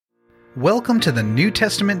Welcome to the New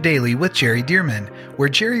Testament Daily with Jerry Dearman, where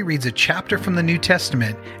Jerry reads a chapter from the New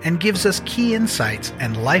Testament and gives us key insights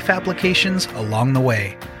and life applications along the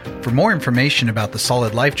way. For more information about the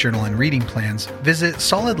Solid Life Journal and reading plans, visit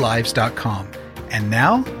solidlives.com. And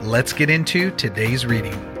now, let's get into today's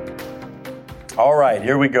reading. All right,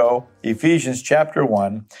 here we go. Ephesians chapter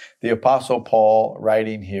 1, the Apostle Paul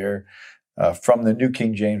writing here from the New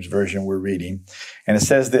King James Version we're reading. And it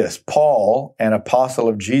says this, Paul, an apostle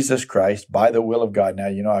of Jesus Christ by the will of God. Now,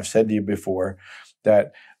 you know, I've said to you before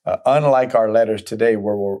that unlike our letters today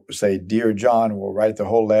where we'll say, Dear John, we'll write the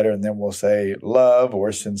whole letter and then we'll say love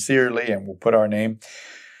or sincerely and we'll put our name.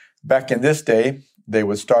 Back in this day, they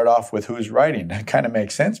would start off with who's writing. That kind of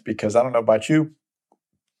makes sense because I don't know about you,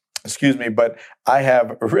 but I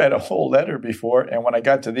have read a whole letter before, and when I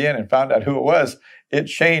got to the end and found out who it was, it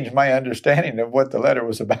changed my understanding of what the letter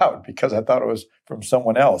was about because I thought it was from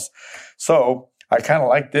someone else. So I kind of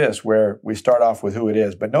like this where we start off with who it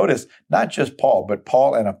is. But notice, not just Paul, but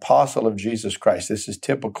Paul, an apostle of Jesus Christ. This is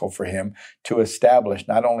typical for him to establish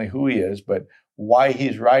not only who he is, but why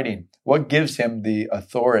he's writing. What gives him the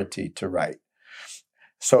authority to write?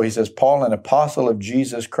 So he says, Paul, an apostle of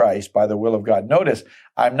Jesus Christ by the will of God. Notice,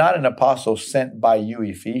 I'm not an apostle sent by you,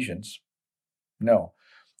 Ephesians. No,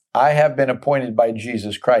 I have been appointed by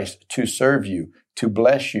Jesus Christ to serve you, to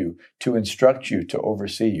bless you, to instruct you, to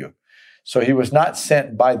oversee you. So he was not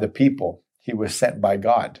sent by the people. He was sent by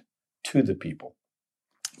God to the people.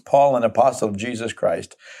 Paul, an apostle of Jesus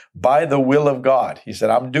Christ by the will of God. He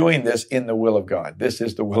said, I'm doing this in the will of God. This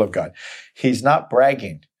is the will of God. He's not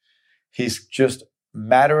bragging. He's just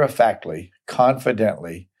matter-of-factly,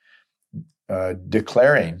 confidently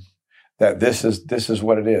declaring that this is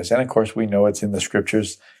what it is. And of course, we know it's in the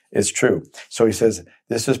scriptures. It's true. So he says,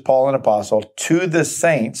 this is Paul, an apostle, to the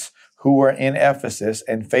saints who are in Ephesus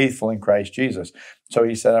and faithful in Christ Jesus. So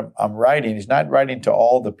he said, I'm writing. He's not writing to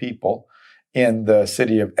all the people in the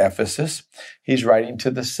city of Ephesus. He's writing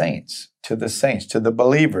to the saints, to the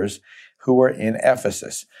believers who are in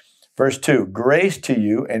Ephesus. Verse 2, grace to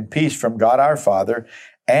you and peace from God our Father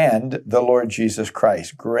and the Lord Jesus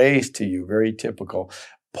Christ. Grace to you, very typical.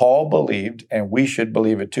 Paul believed, and we should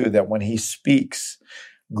believe it too, that when he speaks,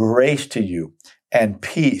 grace to you and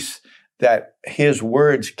peace, that his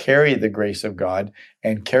words carry the grace of God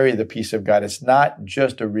and carry the peace of God. It's not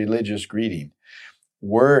just a religious greeting.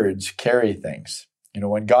 Words carry things. You know,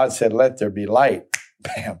 when God said, let there be light,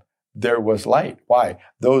 bam, there was light. Why?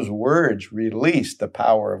 Those words release the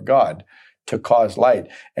power of God to cause light.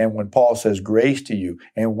 And when Paul says grace to you,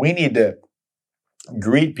 and we need to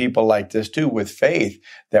greet people like this too with faith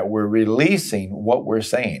that we're releasing what we're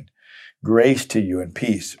saying. Grace to you and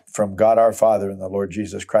peace from God our Father and the Lord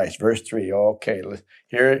Jesus Christ. Verse 3. Okay,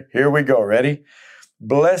 here we go. Ready?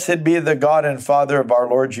 Blessed be the God and Father of our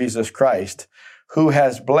Lord Jesus Christ, who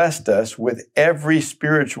has blessed us with every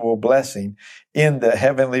spiritual blessing in the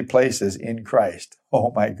heavenly places in Christ.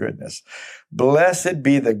 Oh my goodness. Blessed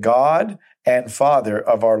be the God and Father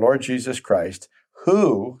of our Lord Jesus Christ,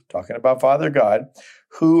 who, talking about Father God,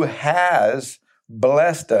 who has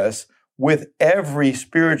blessed us with every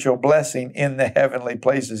spiritual blessing in the heavenly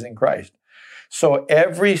places in Christ. So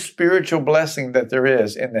every spiritual blessing that there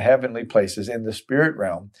is in the heavenly places, in the spirit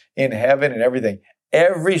realm, in heaven and everything,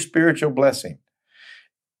 every spiritual blessing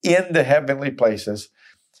in the heavenly places,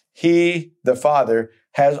 he, the Father,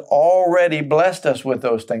 has already blessed us with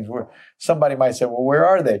those things. Where somebody might say, well, where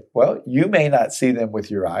are they? Well, you may not see them with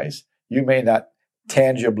your eyes. You may not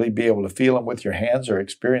tangibly be able to feel them with your hands or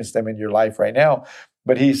experience them in your life right now.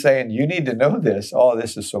 But he's saying, you need to know this. Oh,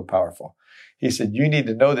 this is so powerful. He said, you need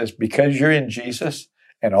to know this because you're in Jesus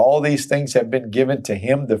and all these things have been given to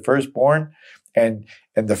him, the firstborn, and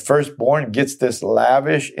the firstborn gets this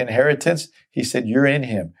lavish inheritance. He said, you're in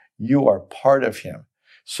him. You are part of him.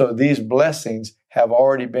 So these blessings have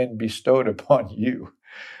already been bestowed upon you.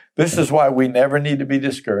 This is why we never need to be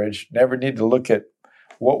discouraged, never need to look at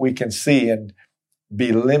what we can see and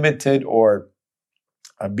be limited or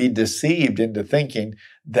be deceived into thinking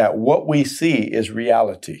that what we see is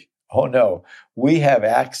reality. Oh no, we have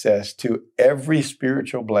access to every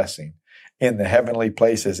spiritual blessing in the heavenly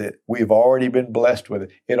places. We've already been blessed with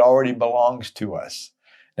it. It already belongs to us.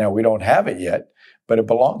 Now, we don't have it yet, but it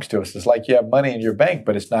belongs to us. It's like you have money in your bank,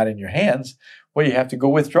 but it's not in your hands. Well, you have to go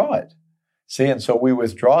withdraw it. See, and so we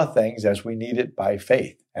withdraw things as we need it by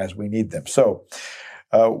faith, as we need them. So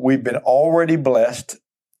we've been already blessed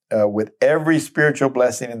with every spiritual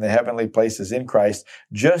blessing in the heavenly places in Christ,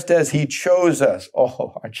 just as he chose us.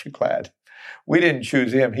 Oh, aren't you glad? We didn't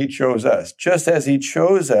choose him. He chose us. Just as he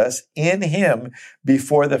chose us in him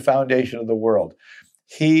before the foundation of the world.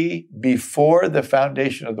 He, before the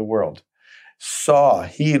foundation of the world,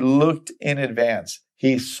 he looked in advance.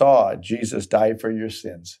 He saw Jesus die for your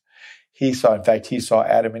sins. He saw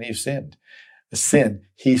Adam and Eve sin.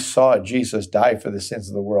 He saw Jesus die for the sins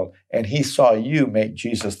of the world. And he saw you make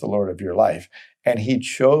Jesus the Lord of your life. And he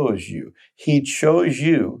chose you. He chose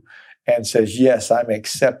you and says, yes, I'm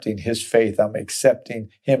accepting his faith. I'm accepting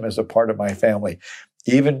him as a part of my family.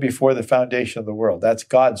 Even before the foundation of the world. That's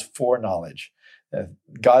God's foreknowledge.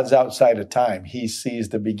 God's outside of time. He sees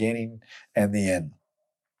the beginning and the end.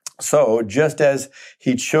 So just as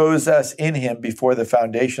he chose us in him before the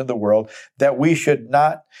foundation of the world, that we should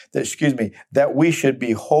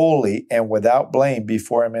be holy and without blame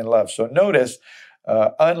before him in love. So notice,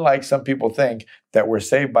 unlike some people think that we're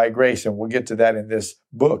saved by grace, and we'll get to that in this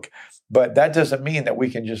book, but that doesn't mean that we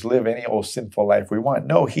can just live any old sinful life we want.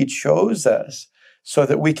 No, he chose us so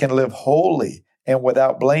that we can live holy and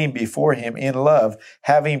without blame before him in love,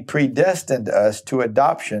 having predestined us to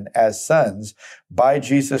adoption as sons by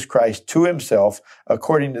Jesus Christ to himself,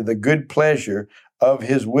 according to the good pleasure of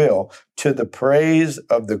his will, to the praise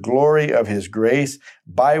of the glory of his grace,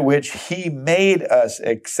 by which he made us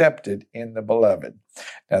accepted in the beloved.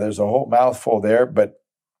 Now, there's a whole mouthful there, but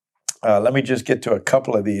let me just get to a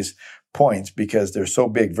couple of these points because they're so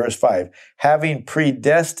big. Verse 5, having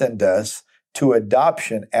predestined us to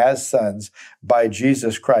adoption as sons by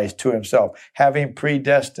Jesus Christ to himself. Having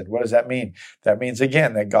predestined. What does that mean? That means,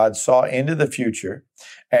 again, that God saw into the future,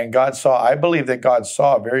 and I believe that God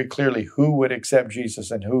saw very clearly who would accept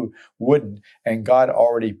Jesus and who wouldn't, and God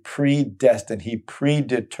already predestined. He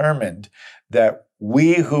predetermined that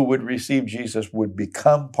we who would receive Jesus would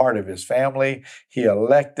become part of his family. He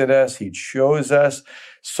elected us. He chose us.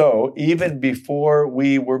 So even before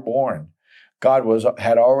we were born, God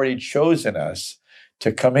had already chosen us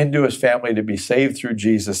to come into his family, to be saved through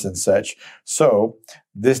Jesus and such. So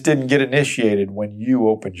this didn't get initiated when you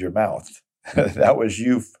opened your mouth. That was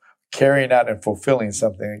you carrying out and fulfilling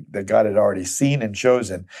something that God had already seen and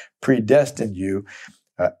chosen, predestined you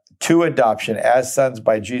to adoption as sons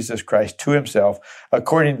by Jesus Christ to himself,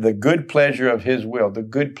 according to the good pleasure of his will. The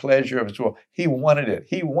good pleasure of his will. He wanted it.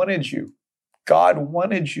 He wanted you. God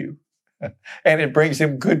wanted you. And it brings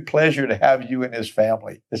him good pleasure to have you in his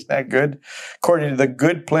family. Isn't that good? According to the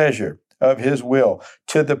good pleasure of his will,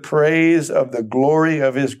 to the praise of the glory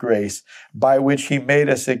of his grace, by which he made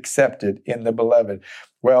us accepted in the beloved.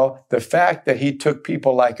 Well, the fact that he took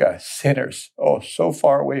people like us, sinners, so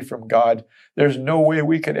far away from God, there's no way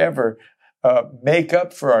we could ever make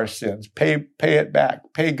up for our sins, pay it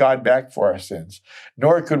back, pay God back for our sins.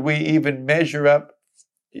 Nor could we even measure up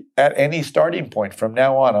at any starting point. From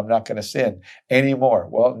now on, I'm not going to sin anymore.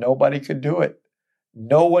 Well, nobody could do it.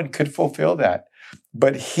 No one could fulfill that.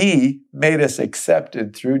 But he made us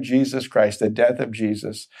accepted through Jesus Christ, the death of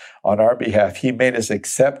Jesus on our behalf. He made us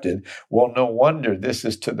accepted. Well, no wonder this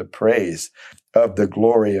is to the praise of the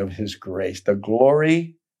glory of his grace. The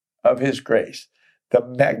glory of his grace. The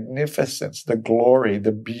magnificence, the glory,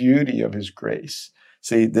 the beauty of his grace.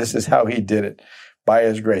 See, this is how he did it. By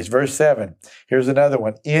his grace. Verse 7, here's another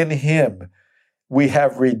one. In him we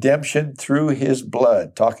have redemption through his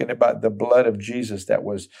blood. Talking about the blood of Jesus that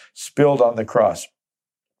was spilled on the cross.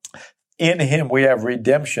 In him we have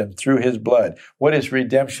redemption through his blood. What is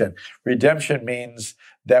redemption? Redemption means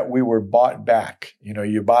that we were bought back.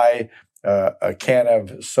 You buy a can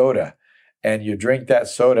of soda and you drink that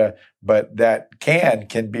soda, but that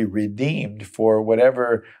can be redeemed for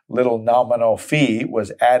whatever little nominal fee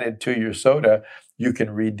was added to your soda. You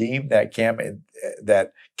can redeem that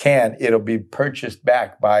can. It'll be purchased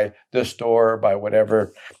back by the store, by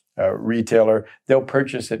whatever retailer. They'll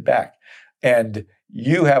purchase it back. And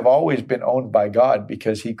you have always been owned by God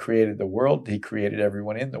because he created the world. He created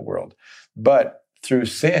everyone in the world. But through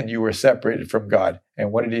sin, you were separated from God.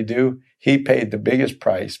 And what did he do? He paid the biggest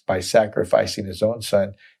price by sacrificing his own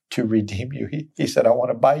son to redeem you. He said, I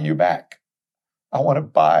want to buy you back. I want to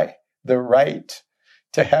buy the right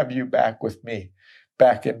to have you back with me,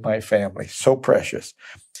 back in my family. So precious.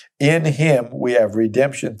 In him we have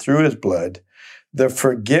redemption through his blood, the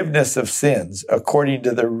forgiveness of sins according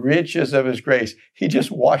to the riches of his grace. He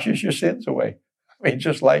just washes your sins away. I mean,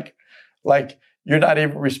 just like you're not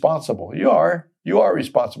even responsible. You are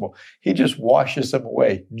responsible. He just washes them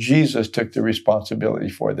away. Jesus took the responsibility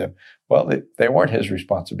for them. Well, they weren't his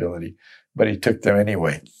responsibility, but he took them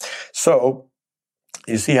anyway. So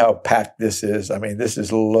you see how packed this is. I mean, this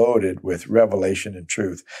is loaded with revelation and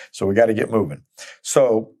truth. So we got to get moving.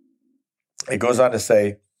 So it goes on to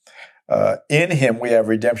say, in him we have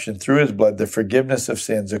redemption through his blood, the forgiveness of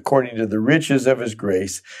sins, according to the riches of his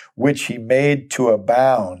grace, which he made to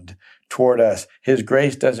abound toward us. His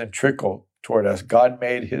grace doesn't trickle toward us. God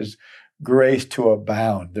made his grace to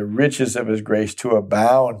abound, the riches of his grace to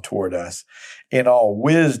abound toward us in all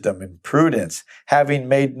wisdom and prudence, having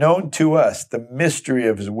made known to us the mystery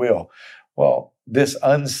of his will. Well, this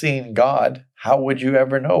unseen God, how would you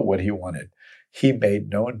ever know what he wanted? He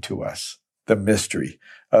made known to us the mystery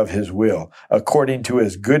of his will, according to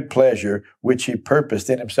his good pleasure, which he purposed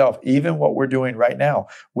in himself. Even what we're doing right now,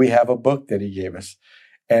 we have a book that he gave us,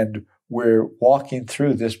 and we're walking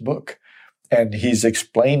through this book. And he's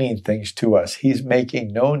explaining things to us. He's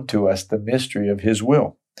making known to us the mystery of his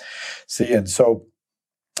will. See, and so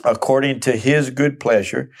according to his good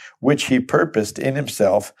pleasure, which he purposed in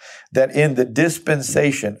himself, that in the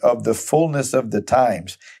dispensation of the fullness of the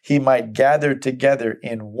times, he might gather together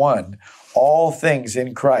in one all things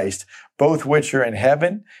in Christ, both which are in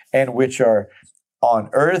heaven and which are on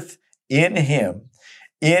earth in him.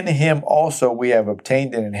 In him also we have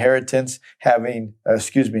obtained an inheritance,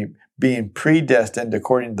 being predestined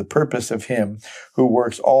according to the purpose of him who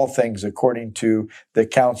works all things according to the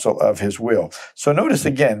counsel of his will. So notice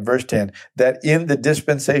again, verse 10, that in the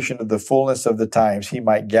dispensation of the fullness of the times, he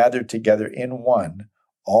might gather together in one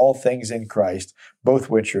all things in Christ, both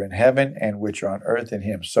which are in heaven and which are on earth in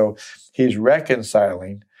him. So he's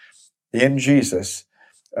reconciling in Jesus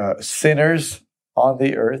sinners on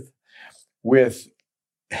the earth with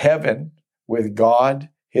heaven, with God,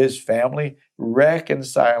 his family,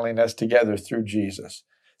 reconciling us together through Jesus.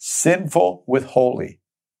 Sinful with holy,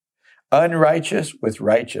 unrighteous with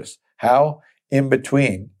righteous. How? In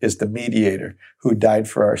between is the mediator who died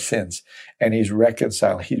for our sins. And he's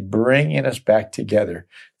reconciling. He's bringing us back together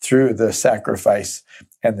through the sacrifice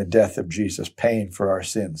and the death of Jesus, paying for our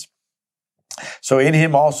sins. So in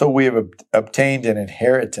him also we have obtained an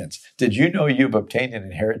inheritance. Did you know you've obtained an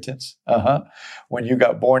inheritance? When you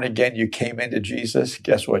got born again, you came into Jesus.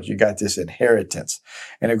 Guess what? You got this inheritance.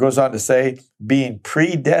 And it goes on to say, being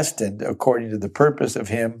predestined according to the purpose of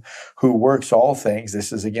him who works all things.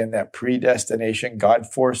 This is again that predestination. God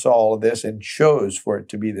foresaw all of this and chose for it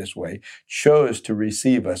to be this way, chose to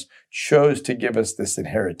receive us, chose to give us this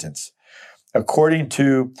inheritance. According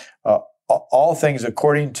to all things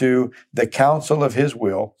according to the counsel of his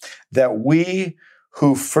will, that we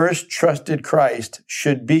who first trusted Christ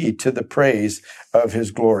should be to the praise of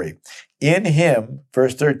his glory. In him,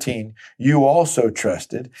 verse 13, you also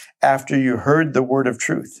trusted after you heard the word of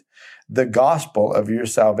truth, the gospel of your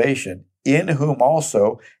salvation, in whom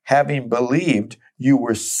also, having believed, you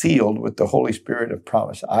were sealed with the Holy Spirit of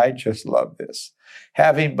promise. I just love this.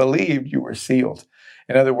 Having believed, you were sealed.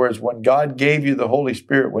 In other words, when God gave you the Holy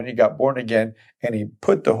Spirit, when you got born again, and he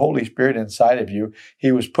put the Holy Spirit inside of you,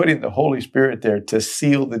 he was putting the Holy Spirit there to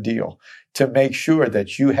seal the deal, to make sure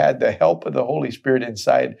that you had the help of the Holy Spirit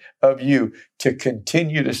inside of you to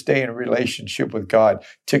continue to stay in relationship with God,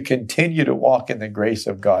 to continue to walk in the grace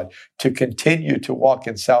of God, to continue to walk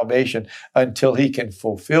in salvation until he can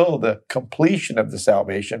fulfill the completion of the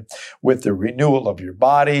salvation with the renewal of your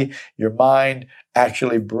body, your mind,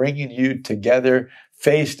 actually bringing you together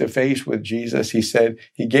face to face with Jesus. He said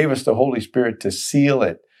he gave us the Holy Spirit to seal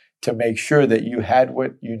it, to make sure that you had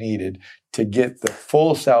what you needed to get the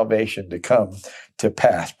full salvation to come to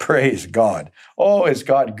pass. Praise God. Oh, is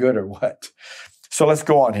God good or what? So let's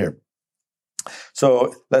go on here.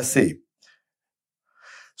 So let's see.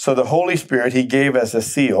 So the Holy Spirit, he gave us a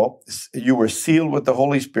seal. You were sealed with the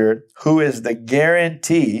Holy Spirit, who is the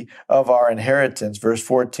guarantee of our inheritance, verse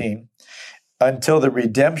 14, until the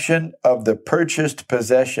redemption of the purchased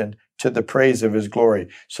possession to the praise of his glory.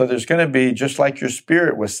 So there's going to be, just like your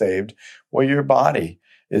spirit was saved, well, your body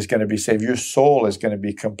is going to be saved. Your soul is going to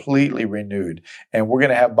be completely renewed. And we're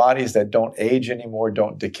going to have bodies that don't age anymore,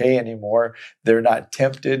 don't decay anymore. They're not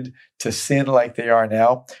tempted to sin like they are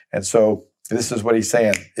now. And so this is what he's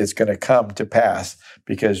saying. It's going to come to pass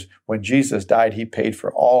because when Jesus died, he paid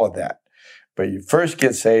for all of that. But you first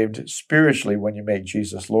get saved spiritually when you make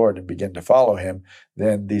Jesus Lord and begin to follow him.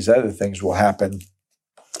 Then these other things will happen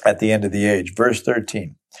at the end of the age. Verse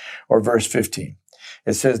 13 or verse 15.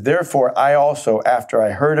 It says, therefore, I also, after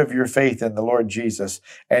I heard of your faith in the Lord Jesus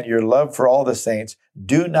and your love for all the saints,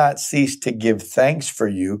 do not cease to give thanks for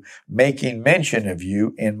you, making mention of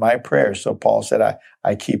you in my prayers. So Paul said,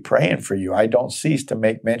 I keep praying for you. I don't cease to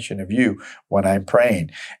make mention of you when I'm praying.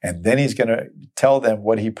 And then he's going to tell them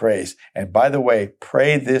what he prays. And by the way,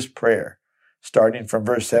 pray this prayer, starting from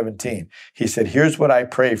verse 17. He said, here's what I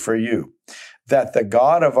pray for you, that the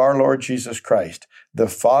God of our Lord Jesus Christ, the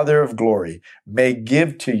Father of glory, may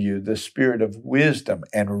give to you the spirit of wisdom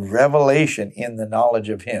and revelation in the knowledge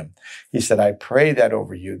of him. He said, I pray that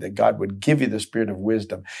over you, that God would give you the spirit of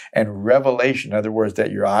wisdom and revelation. In other words,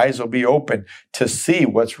 that your eyes will be open to see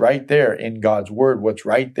what's right there in God's word, what's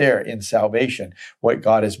right there in salvation, what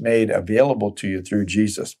God has made available to you through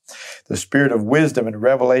Jesus. The spirit of wisdom and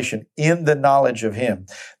revelation in the knowledge of him.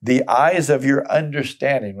 The eyes of your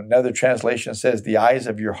understanding. Another translation says the eyes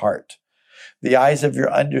of your heart. The eyes of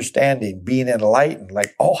your understanding, being enlightened,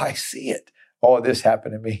 like, oh, I see it. Oh, this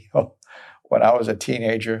happened to me when I was a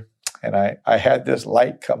teenager, and I had this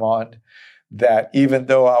light come on that even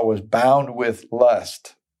though I was bound with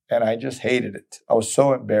lust, and I just hated it, I was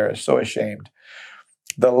so embarrassed, so ashamed,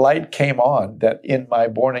 the light came on that in my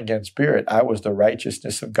born-again spirit, I was the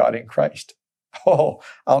righteousness of God in Christ. Oh,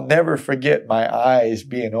 I'll never forget my eyes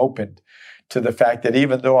being opened to the fact that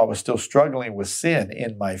even though I was still struggling with sin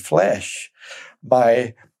in my flesh,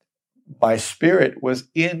 my spirit was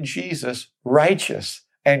in Jesus righteous.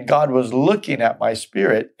 And God was looking at my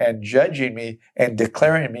spirit and judging me and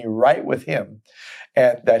declaring me right with him.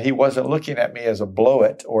 And that he wasn't looking at me as a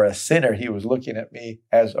blow-it or a sinner. He was looking at me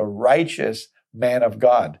as a righteous man of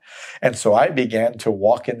God. And so I began to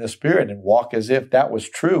walk in the spirit and walk as if that was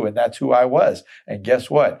true and that's who I was. And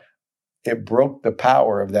guess what? It broke the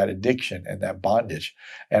power of that addiction and that bondage.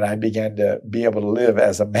 And I began to be able to live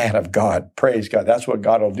as a man of God. Praise God. That's what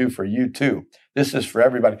God will do for you too. This is for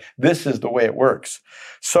everybody. This is the way it works.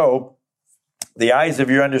 So the eyes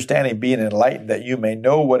of your understanding being enlightened, that you may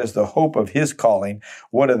know what is the hope of his calling,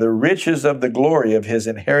 what are the riches of the glory of his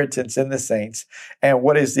inheritance in the saints, and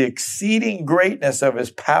what is the exceeding greatness of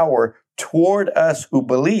his power toward us who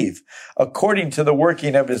believe, according to the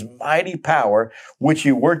working of his mighty power, which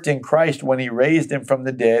he worked in Christ when he raised him from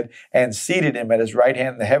the dead and seated him at his right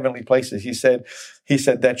hand in the heavenly places. He said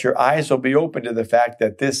that your eyes will be open to the fact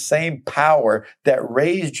that this same power that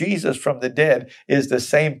raised Jesus from the dead is the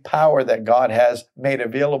same power that God has made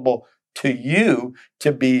available to you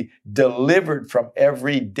to be delivered from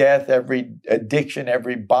every death, every addiction,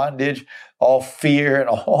 every bondage, all fear and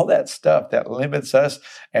all that stuff that limits us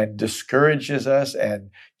and discourages us and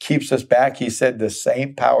keeps us back. He said the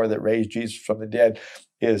same power that raised Jesus from the dead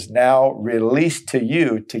is now released to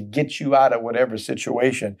you to get you out of whatever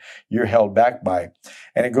situation you're held back by.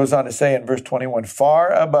 And it goes on to say in verse 21,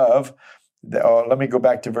 far above, let me go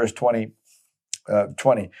back to verse 20,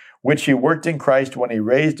 which he worked in Christ when he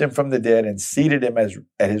raised him from the dead and seated him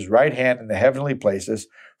at his right hand in the heavenly places,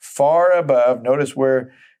 far above, notice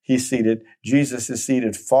where he's seated, Jesus is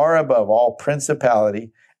seated far above all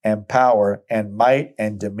principality and power and might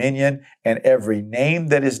and dominion and every name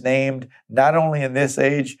that is named, not only in this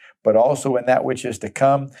age, but also in that which is to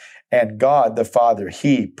come. And God the Father,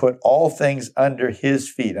 he put all things under his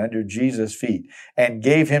feet, under Jesus' feet, and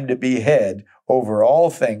gave him to be head over all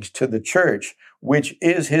things to the church, which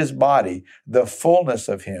is his body, the fullness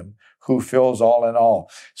of him who fills all in all.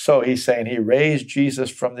 So he's saying he raised Jesus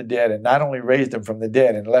from the dead, and not only raised him from the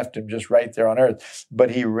dead and left him just right there on earth,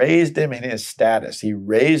 but he raised him in his status. He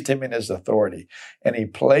raised him in his authority, and he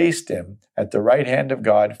placed him at the right hand of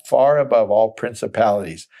God, far above all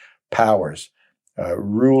principalities, powers,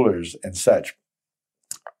 rulers, and such.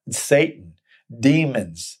 Satan,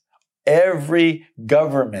 demons, every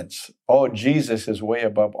governments. Oh, Jesus is way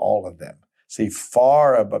above all of them. See,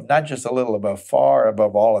 far above, not just a little above, far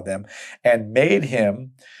above all of them, and made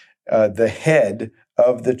him the head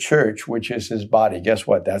of the church, which is his body. Guess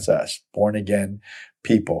what? That's us, born again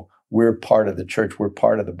people. We're part of the church. We're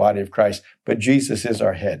part of the body of Christ, but Jesus is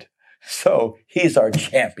our head. So he's our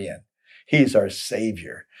champion. He's our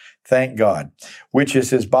savior. Thank God, which is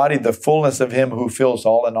his body, the fullness of him who fills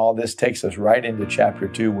all in all. This takes us right into chapter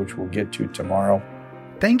 2, which we'll get to tomorrow.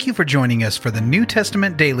 Thank you for joining us for the New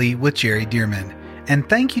Testament Daily with Jerry Dearman. And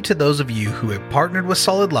thank you to those of you who have partnered with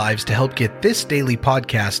Solid Lives to help get this daily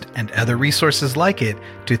podcast and other resources like it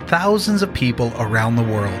to thousands of people around the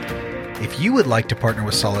world. If you would like to partner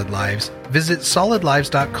with Solid Lives, visit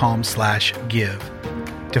solidlives.com/give.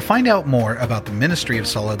 To find out more about the ministry of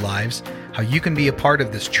Solid Lives, how you can be a part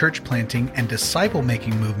of this church planting and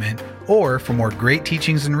disciple-making movement, or for more great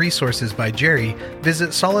teachings and resources by Jerry,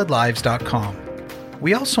 visit solidlives.com.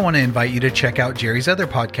 We also want to invite you to check out Jerry's other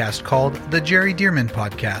podcast called The Jerry Dearman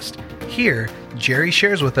Podcast. Here, Jerry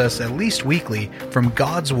shares with us at least weekly from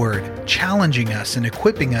God's Word, challenging us and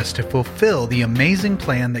equipping us to fulfill the amazing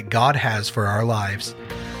plan that God has for our lives.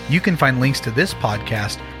 You can find links to this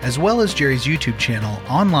podcast as well as Jerry's YouTube channel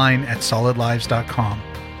online at solidlives.com.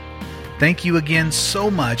 Thank you again so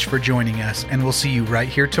much for joining us, and we'll see you right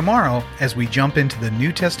here tomorrow as we jump into the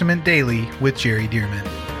New Testament Daily with Jerry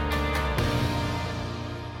Dearman.